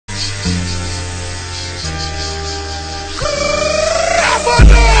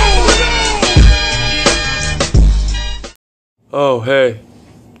Oh, hey.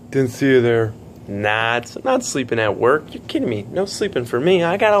 Didn't see you there. Nah, I'm not sleeping at work. You're kidding me. No sleeping for me.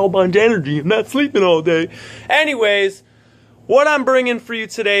 I got a whole bunch of energy. I'm not sleeping all day. Anyways, what I'm bringing for you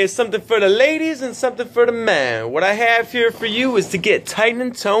today is something for the ladies and something for the men. What I have here for you is to get tight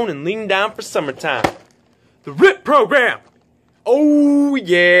and toned and lean down for summertime. The RIP program. Oh,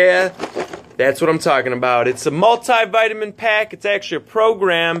 yeah. That's what I'm talking about. It's a multivitamin pack. It's actually a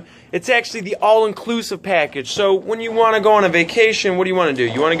program. It's actually the all-inclusive package. So when you want to go on a vacation, what do you want to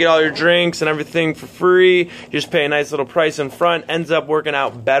do? You want to get all your drinks and everything for free. You just pay a nice little price in front. Ends up working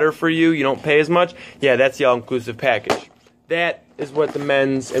out better for you. You don't pay as much. Yeah, that's the all-inclusive package. That is what the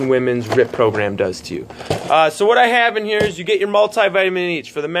men's and women's RIP program does to you. So what I have in here is you get your multivitamin each.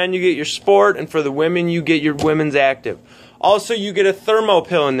 For the men, you get your sport, and for the women, you get your women's active. Also, you get a thermo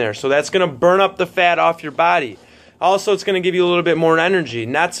pill in there, so that's going to burn up the fat off your body. Also, it's going to give you a little bit more energy.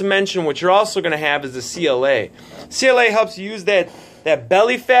 Not to mention, what you're also going to have is the CLA. CLA helps you use that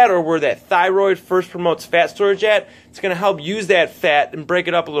belly fat, or where that thyroid first promotes fat storage at. It's going to help use that fat and break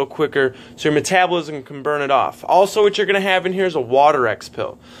it up a little quicker so your metabolism can burn it off. Also, what you're going to have in here is a Water X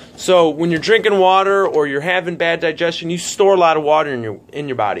pill. So when you're drinking water or you're having bad digestion, you store a lot of water in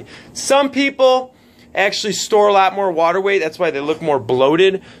your body. Some people actually store a lot more water weight. That's why they look more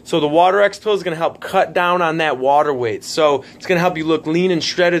bloated. So the Water X pill is going to help cut down on that water weight. So it's going to help you look lean and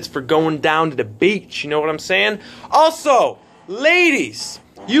shredded. It's for going down to the beach. You know what I'm saying? Also, ladies,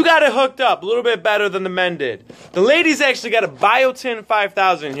 you got it hooked up a little bit better than the men did. The ladies actually got a Biotin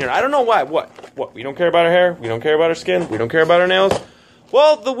 5000 in here. I don't know why. What? We don't care about our hair? We don't care about our skin? We don't care about our nails?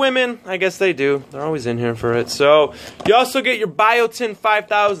 Well, the women, I guess they do. They're always in here for it. So, you also get your Biotin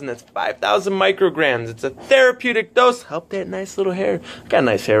 5000. That's 5,000 micrograms. It's a therapeutic dose. Help that nice little hair. I got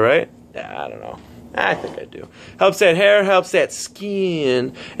nice hair, right? Yeah, I don't know. I think I do. Helps that hair, helps that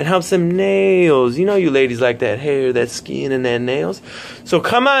skin, and helps them nails. You know you ladies like that hair, that skin, and that nails. So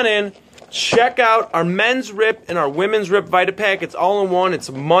come on in. Check out our men's RIP and our women's RIP Vitapak. It's all in one. It's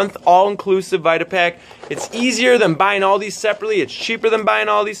a month all-inclusive Vitapak. It's easier than buying all these separately. It's cheaper than buying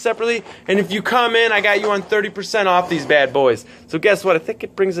all these separately. And if you come in, I got you on 30% off these bad boys. So guess what? I think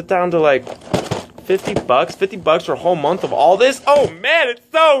it brings it down to like 50 bucks. 50 bucks for a whole month of all this. Oh man, it's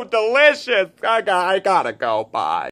so delicious. I gotta go. Bye.